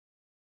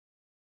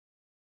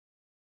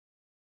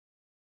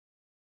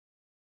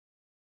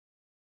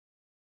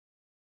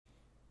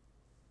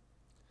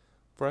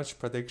Branch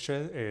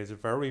prediction is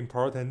very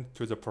important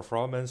to the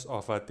performance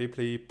of a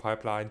deeply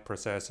pipelined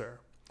processor.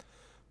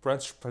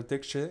 Branch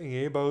prediction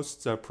enables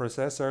the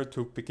processor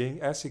to begin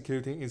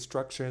executing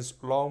instructions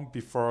long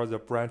before the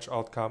branch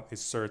outcome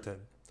is certain.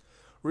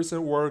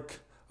 Recent work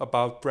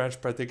about branch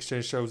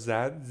prediction shows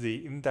that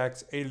the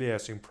index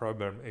aliasing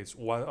problem is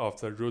one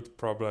of the root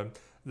problems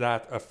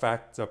that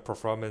affect the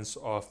performance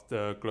of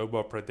the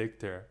global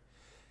predictor.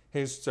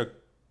 Hence, the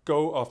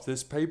goal of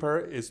this paper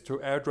is to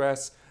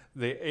address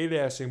the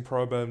aliasing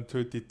problem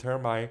to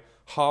determine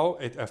how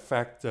it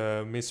affects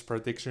the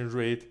misprediction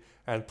rate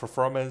and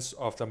performance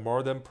of the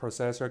modern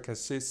processor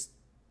consists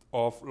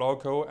of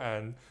local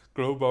and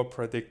global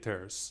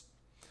predictors.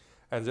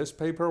 And this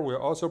paper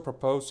will also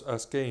propose a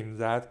scheme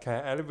that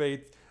can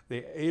elevate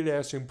the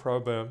aliasing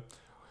problem.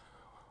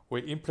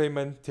 We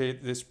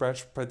implemented this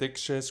branch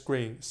prediction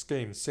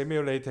scheme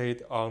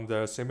simulated on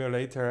the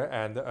simulator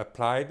and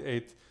applied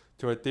it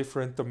to a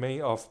different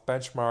domain of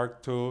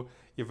benchmark to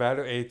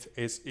evaluate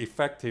its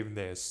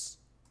effectiveness.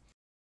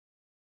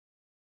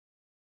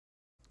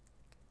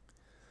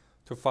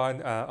 To find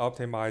an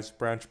optimized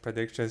branch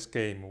prediction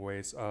scheme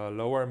with a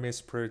lower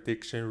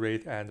misprediction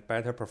rate and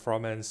better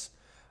performance,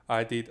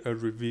 I did a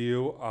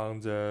review on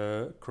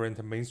the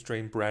current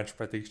mainstream branch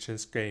prediction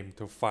scheme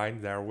to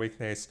find their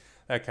weakness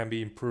that can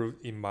be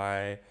improved in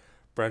my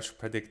branch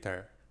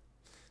predictor.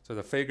 So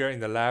the figure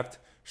in the left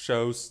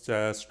shows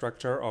the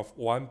structure of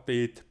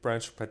 1-bit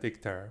branch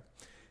predictor.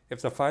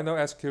 If the final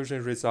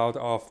execution result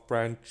of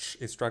branch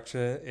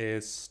instruction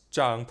is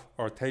jump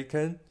or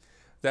taken,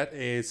 that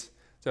is,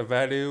 the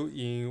value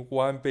in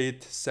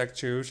 1-bit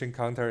saturation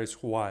counter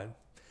is 1.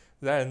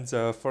 Then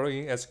the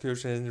following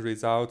execution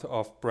result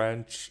of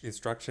branch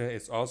instruction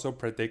is also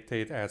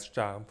predicted as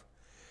jump.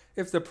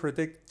 If the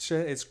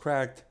prediction is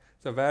correct,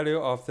 the value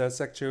of the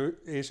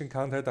saturation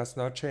counter does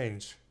not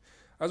change.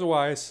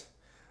 Otherwise,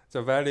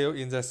 the value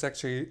in the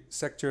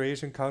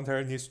saturation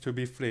counter needs to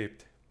be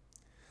flipped.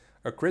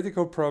 A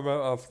critical problem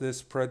of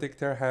this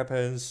predictor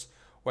happens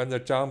when the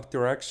jump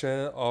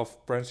direction of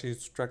branch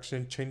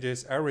instruction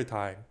changes every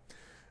time.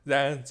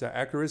 Then the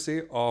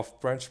accuracy of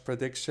branch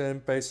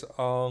prediction based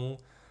on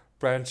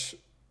branch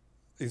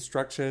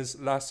instructions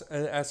last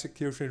n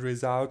execution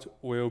result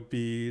will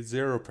be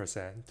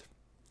 0%.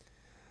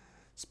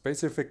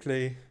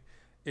 Specifically,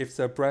 if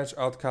the branch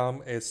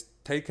outcome is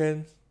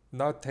taken,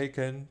 not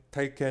taken,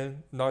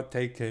 taken, not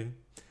taken,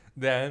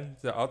 then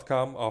the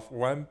outcome of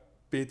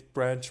 1-bit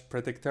branch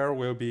predictor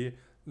will be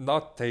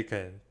not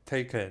taken,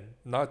 taken,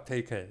 not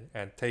taken,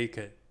 and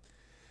taken,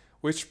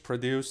 which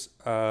produce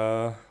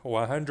a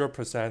 100%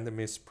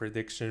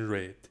 misprediction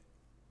rate.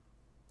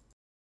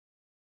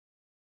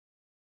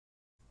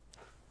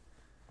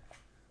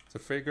 The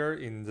figure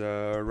in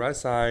the right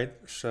side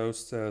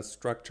shows the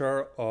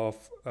structure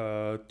of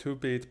a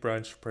 2-bit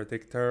branch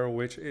predictor,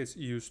 which is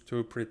used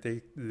to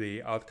predict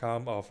the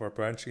outcome of a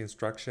branch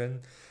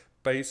instruction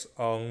based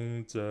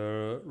on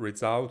the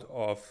result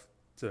of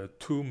the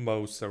two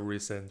most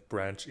recent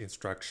branch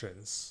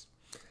instructions.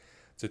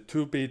 The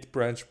 2-bit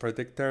branch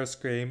predictor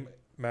scheme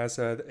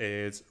method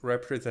is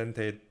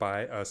represented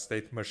by a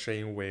state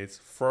machine with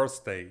 4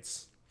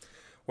 states.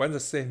 When the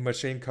state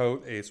machine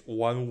code is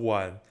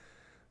 11,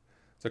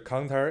 the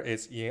counter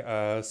is in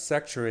a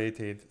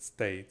saturated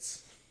state,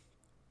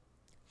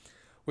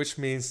 which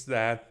means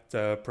that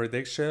the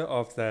prediction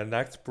of the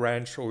next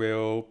branch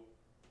will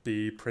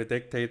be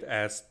predicted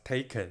as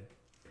taken.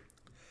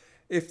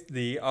 If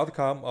the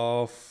outcome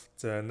of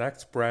the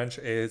next branch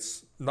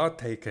is not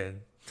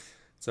taken,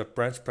 the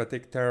branch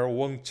predictor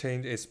won't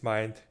change its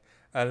mind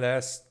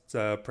unless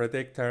the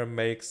predictor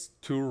makes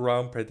 2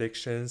 wrong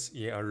predictions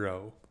in a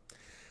row.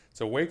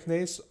 The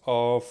weakness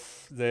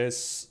of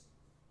this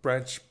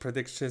branch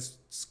prediction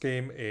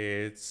scheme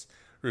is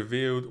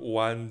revealed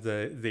when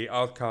the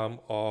outcome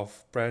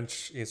of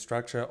branch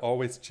instruction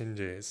always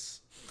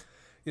changes.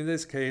 In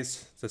this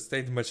case, the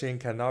state machine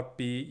cannot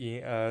be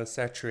in a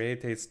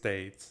saturated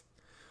state,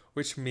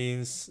 which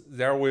means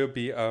there will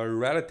be a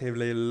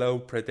relatively low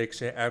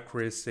prediction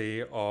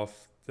accuracy of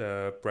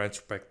the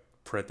branch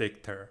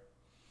predictor.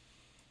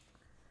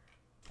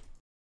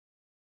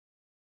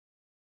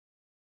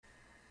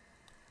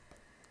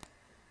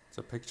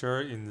 The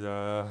picture in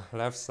the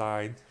left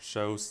side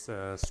shows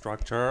the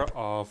structure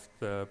of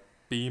the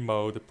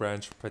B-mode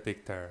branch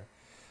predictor.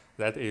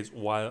 That is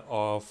one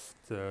of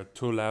the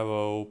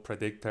 2-level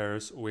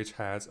predictors which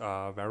has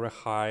a very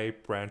high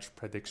branch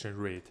prediction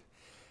rate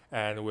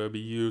and will be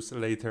used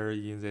later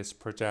in this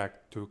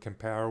project to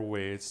compare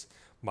with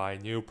my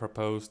new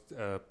proposed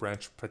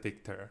branch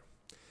predictor.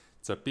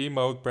 The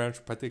B-mode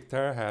branch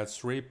predictor has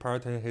 3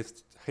 pattern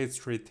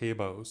history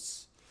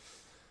tables.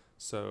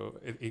 So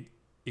it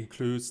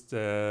includes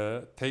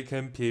the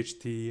taken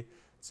PHT,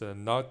 the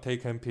not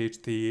taken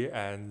PHT,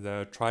 and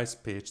the trace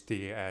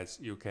PHT, as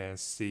you can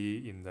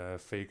see in the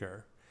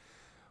figure,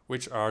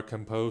 which are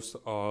composed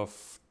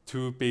of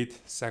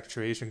 2-bit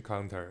saturation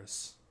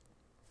counters.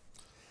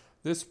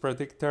 This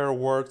predictor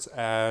works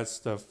as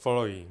the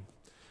following.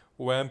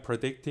 When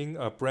predicting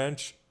a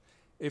branch,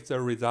 If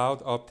the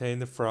result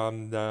obtained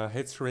from the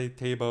history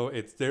table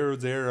is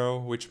 00,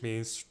 which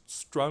means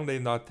strongly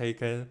not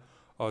taken,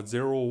 or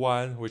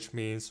 01, which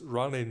means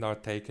wrongly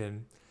not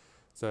taken,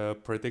 the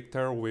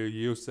predictor will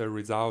use the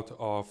result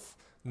of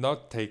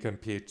not taken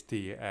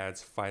PHT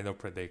as final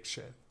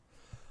prediction.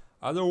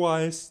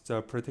 Otherwise,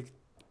 the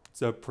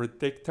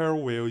predictor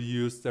will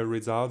use the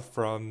result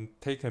from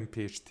taken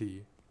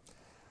PHT.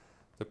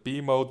 The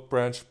B-mode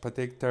branch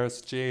predictor's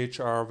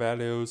GHR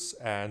values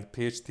and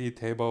PHT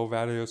table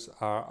values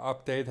are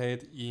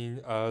updated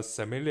in a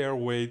similar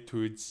way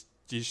to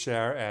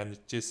G-share and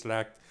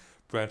G-select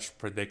branch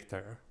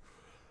predictor.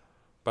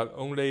 But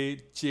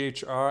only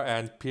GHR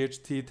and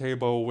PHT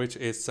table which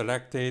is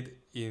selected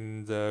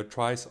in the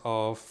choice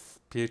of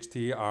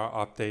PHT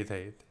are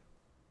updated.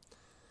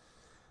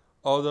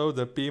 Although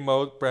the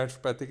B-mode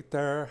branch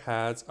predictor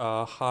has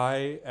a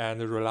high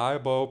and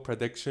reliable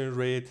prediction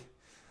rate,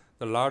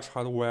 the large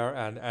hardware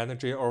and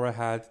energy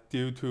overhead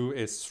due to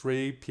its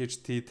 3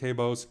 PHT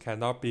tables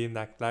cannot be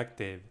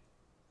neglected.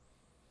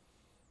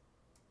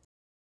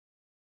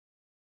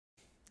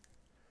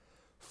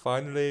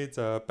 Finally,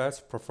 the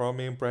best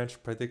performing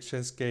branch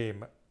prediction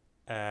scheme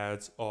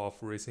as of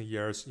recent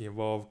years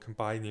involve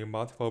combining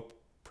multiple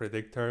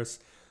predictors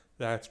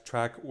that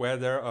track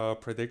whether a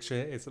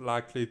prediction is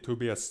likely to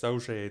be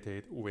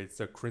associated with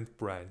the current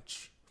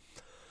branch.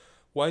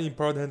 One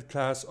important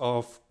class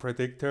of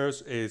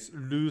predictors is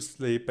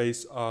loosely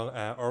based on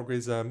an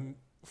algorithm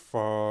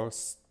for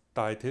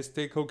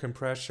statistical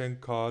compression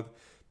called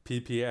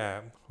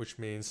PPM, which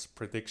means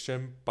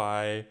prediction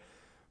by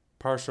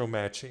partial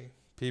matching.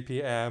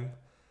 PPM,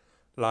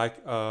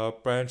 like a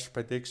branch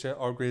prediction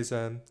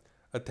algorithm,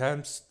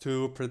 attempts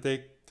to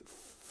predict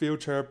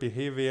future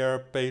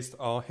behavior based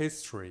on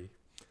history.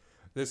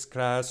 This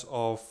class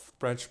of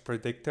branch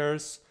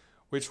predictors,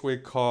 which we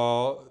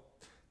call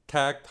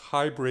tagged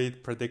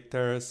hybrid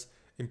predictors,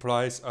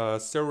 implies a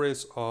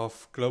series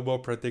of global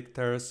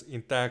predictors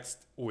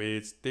indexed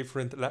with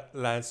different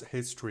length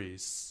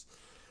histories.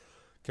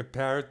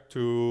 Compared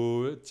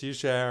to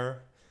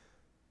G-share,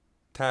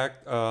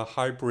 tagged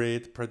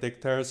hybrid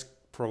predictors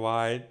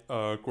provide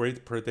a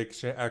great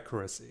prediction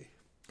accuracy.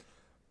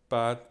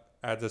 But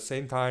at the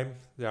same time,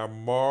 they are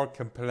more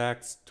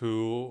complex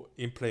to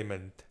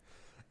implement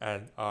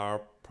and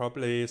are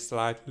probably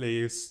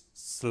slightly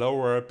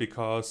slower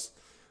because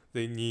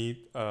they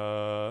need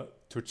to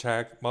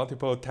check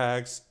multiple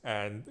tags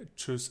and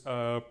choose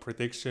a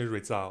prediction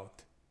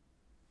result.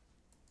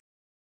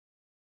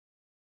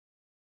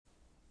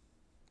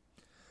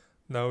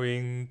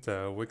 Knowing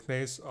the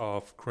weakness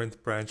of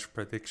current branch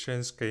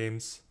prediction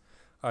schemes,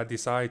 I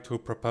decided to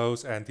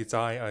propose and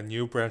design a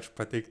new branch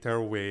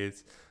predictor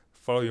with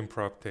following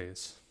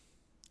properties.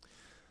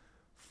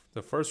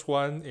 The first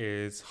one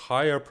is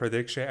higher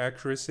prediction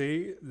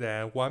accuracy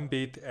than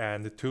 1-bit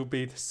and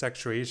 2-bit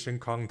saturation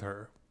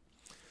counter.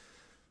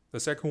 The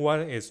second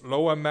one is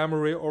lower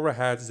memory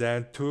overhead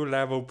than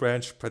 2-level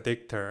branch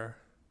predictor,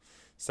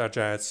 such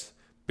as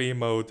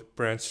B-mode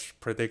branch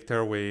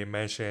predictor we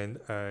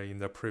mentioned in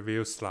the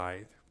previous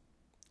slide.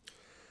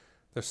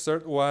 The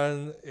third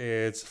one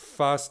is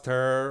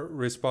faster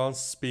response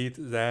speed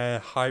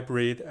than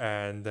hybrid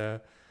and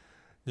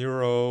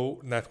neural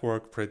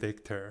network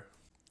predictor.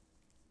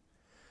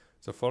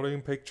 The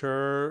following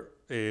picture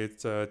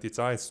is the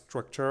design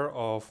structure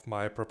of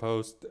my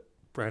proposed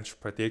branch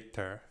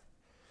predictor.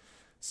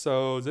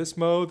 So this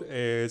mode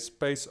is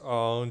based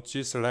on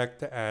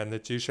G-select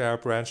and G-share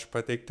branch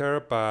predictor,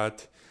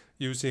 but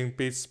using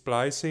bit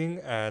splicing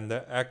and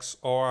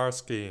XOR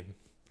scheme.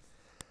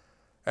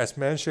 As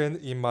mentioned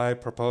in my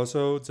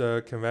proposal,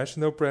 the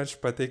conventional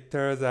branch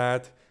predictor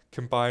that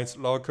combines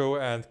local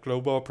and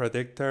global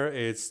predictor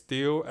is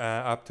still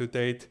an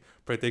up-to-date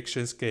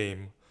prediction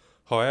scheme.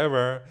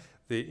 However,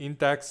 the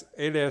index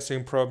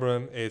aliasing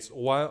problem is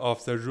one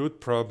of the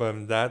root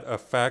problems that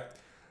affect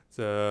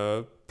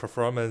the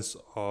performance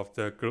of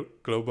the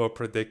global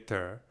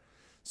predictor.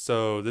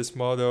 So this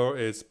model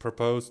is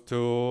proposed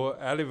to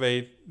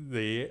elevate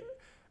the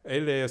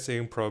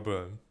aliasing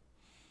problem.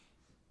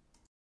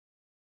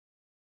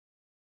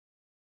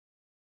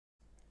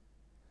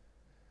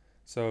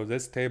 So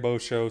this table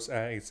shows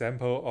an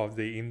example of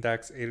the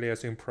index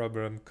aliasing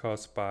problem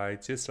caused by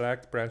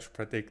G-select branch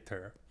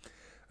predictor.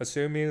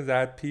 Assuming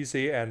that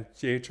PC and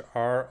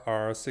GHR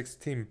are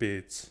 16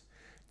 bits,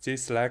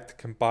 G-select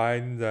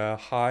combine the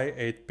high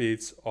 8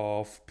 bits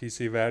of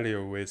PC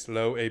value with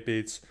low 8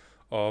 bits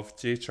of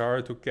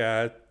GHR to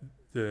get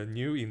the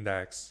new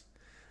index.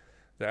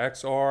 The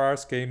XOR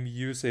scheme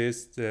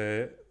uses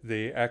the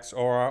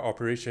XOR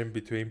operation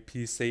between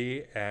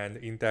PC and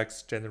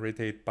index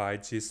generated by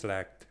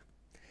G-select,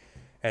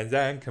 and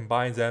then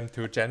combine them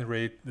to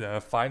generate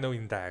the final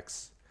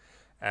index.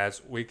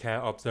 As we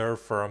can observe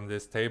from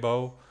this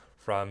table,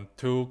 from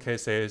two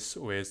cases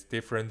with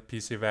different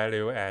PC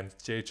value and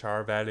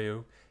GHR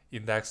value,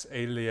 index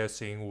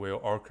aliasing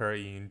will occur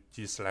in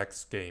G-select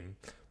scheme,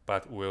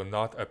 but will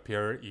not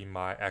appear in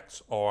my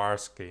XOR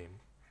scheme.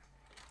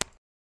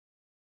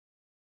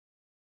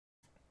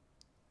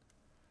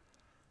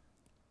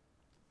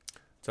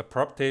 The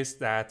properties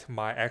that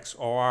my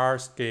XOR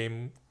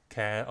scheme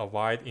can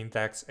avoid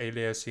index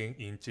aliasing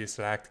in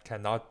gselect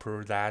cannot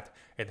prove that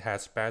it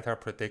has better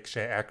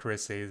prediction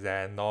accuracy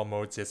than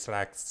normal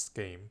gselect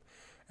scheme.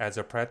 As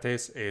a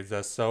practice is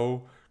the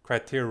sole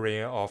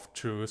criterion of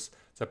truth,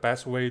 the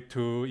best way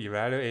to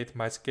evaluate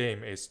my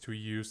scheme is to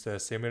use the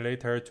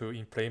simulator to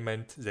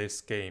implement this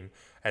scheme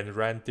and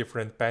run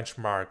different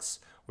benchmarks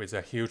with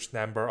a huge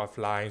number of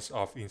lines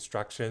of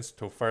instructions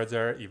to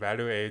further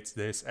evaluate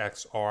this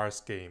XOR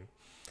scheme.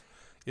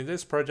 In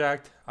this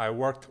project, I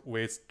worked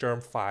with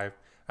Germ5,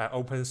 an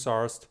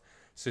open-sourced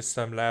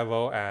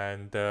system-level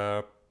and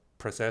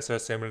processor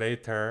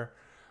simulator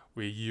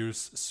we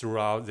use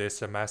throughout this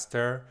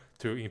semester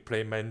to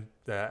implement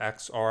the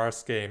XOR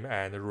scheme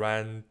and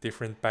run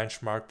different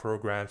benchmark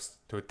programs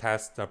to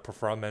test the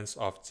performance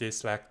of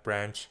gselect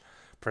branch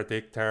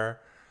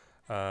predictor,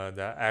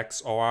 the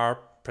XOR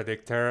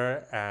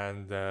predictor,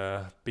 and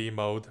the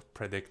B-mode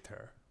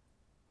predictor.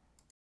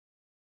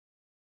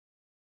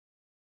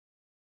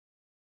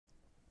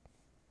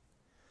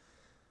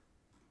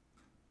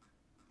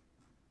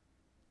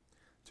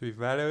 To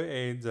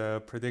evaluate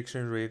the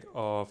prediction rate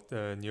of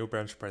the new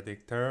branch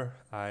predictor,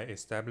 I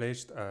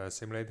established a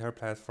simulator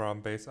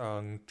platform based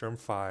on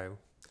Germ5.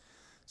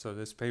 So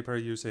this paper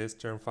uses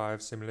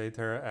Germ5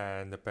 simulator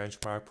and the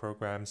benchmark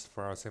programs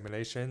for our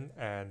simulation,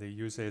 and it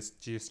uses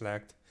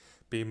gselect,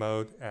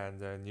 B-mode, and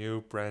the new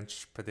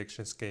branch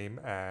prediction scheme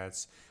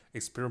as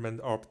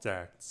experiment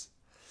objects.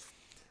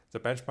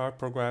 The benchmark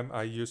program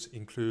I use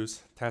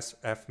includes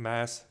test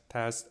fmass,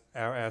 test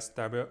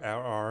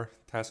lswlr,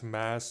 test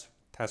mass,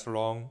 test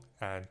long,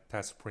 and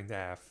test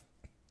printf.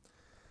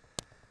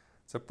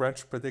 The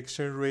branch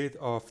prediction rate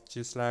of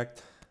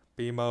gselect,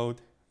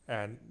 B-mode,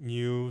 and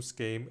new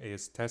scheme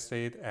is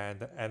tested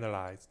and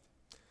analyzed.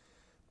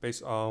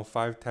 Based on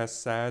 5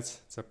 test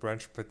sets, the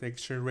branch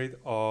prediction rate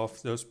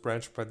of those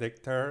branch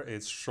predictor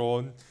is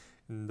shown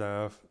in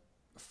the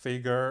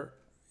figure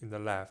in the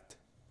left.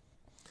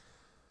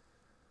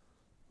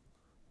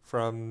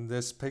 From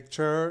this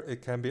picture,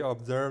 it can be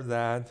observed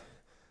that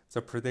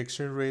the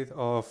prediction rate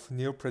of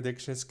new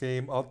prediction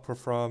scheme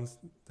outperforms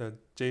the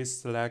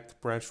gselect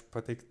branch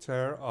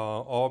predictor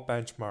on all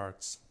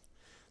benchmarks.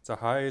 The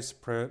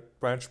highest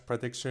branch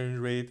prediction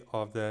rate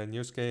of the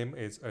new scheme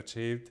is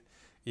achieved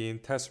in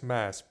test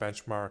mass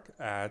benchmark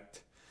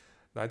at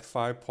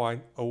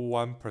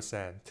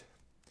 95.01%.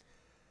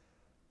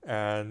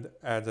 And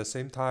at the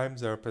same time,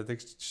 the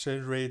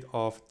prediction rate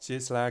of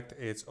gselect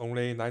is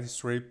only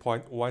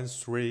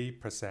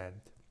 93.13%.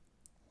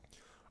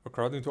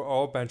 According to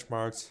all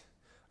benchmarks,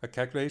 a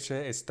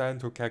calculation is done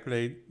to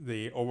calculate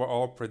the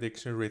overall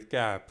prediction rate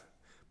gap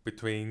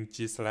between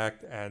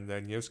gselect and the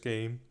new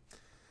scheme.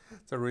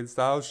 The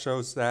result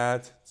shows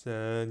that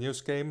the new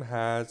scheme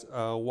has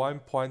a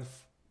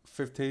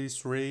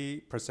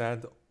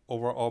 1.53%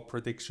 overall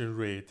prediction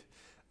rate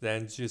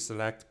than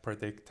gselect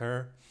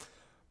predictor,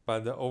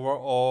 but the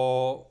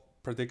overall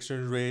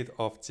prediction rate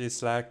of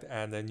gselect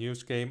and the new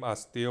scheme are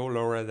still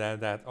lower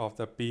than that of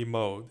the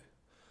B-mode,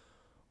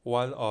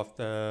 one of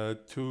the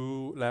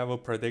 2-level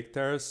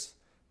predictors,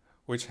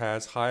 which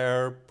has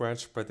higher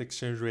branch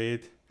prediction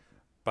rate,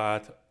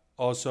 but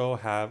also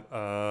have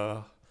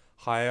a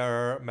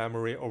higher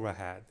memory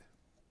overhead.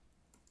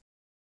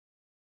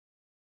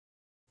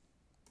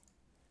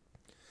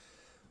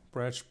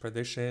 Branch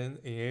prediction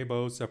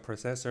enables the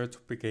processor to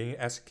begin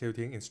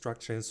executing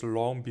instructions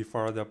long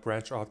before the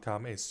branch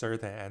outcome is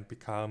certain and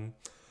become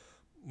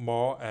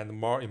more and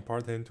more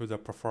important to the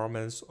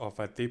performance of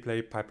a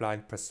deeply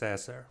pipelined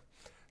processor.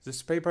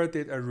 This paper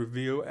did a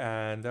review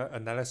and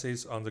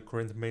analysis on the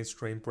current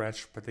mainstream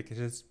branch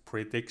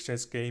prediction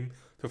scheme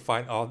to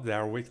find out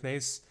their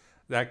weakness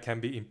that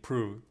can be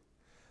improved.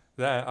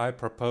 Then I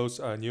propose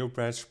a new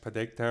branch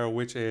predictor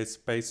which is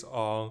based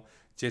on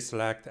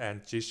gselect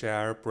and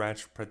gshare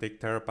branch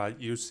predictor by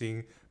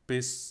using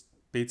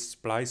bit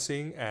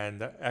splicing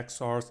and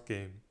XOR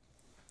scheme.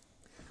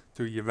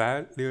 To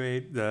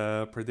evaluate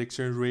the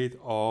prediction rate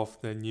of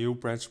the new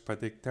branch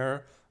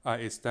predictor, I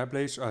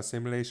established a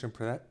simulation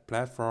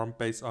platform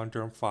based on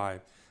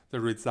Germ5. The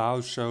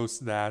result shows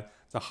that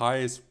the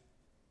highest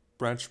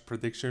branch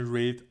prediction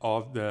rate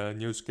of the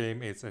new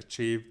scheme is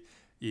achieved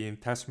in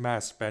test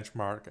mass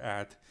benchmark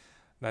at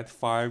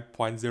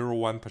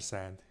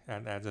 95.01%,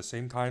 and at the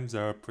same time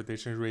the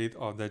prediction rate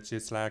of the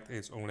gselect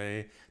is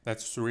only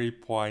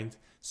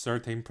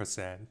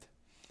 93.13%.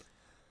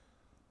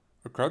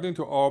 According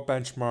to all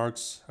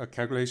benchmarks, a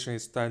calculation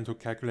is done to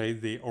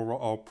calculate the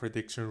overall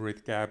prediction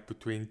rate gap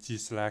between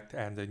gselect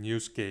and the new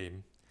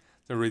scheme.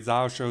 The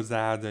result shows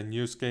that the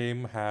new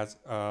scheme has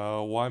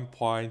a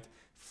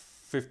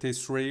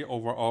 1.53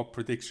 overall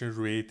prediction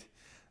rate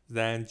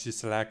than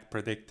gselect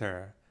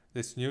predictor.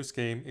 This new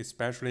scheme,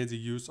 especially the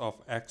use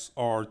of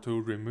XOR to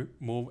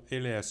remove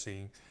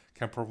aliasing,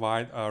 can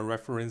provide a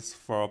reference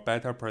for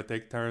better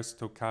predictors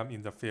to come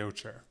in the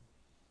future.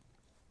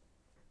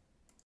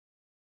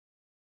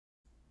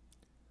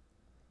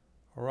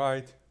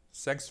 Alright,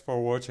 thanks for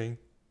watching.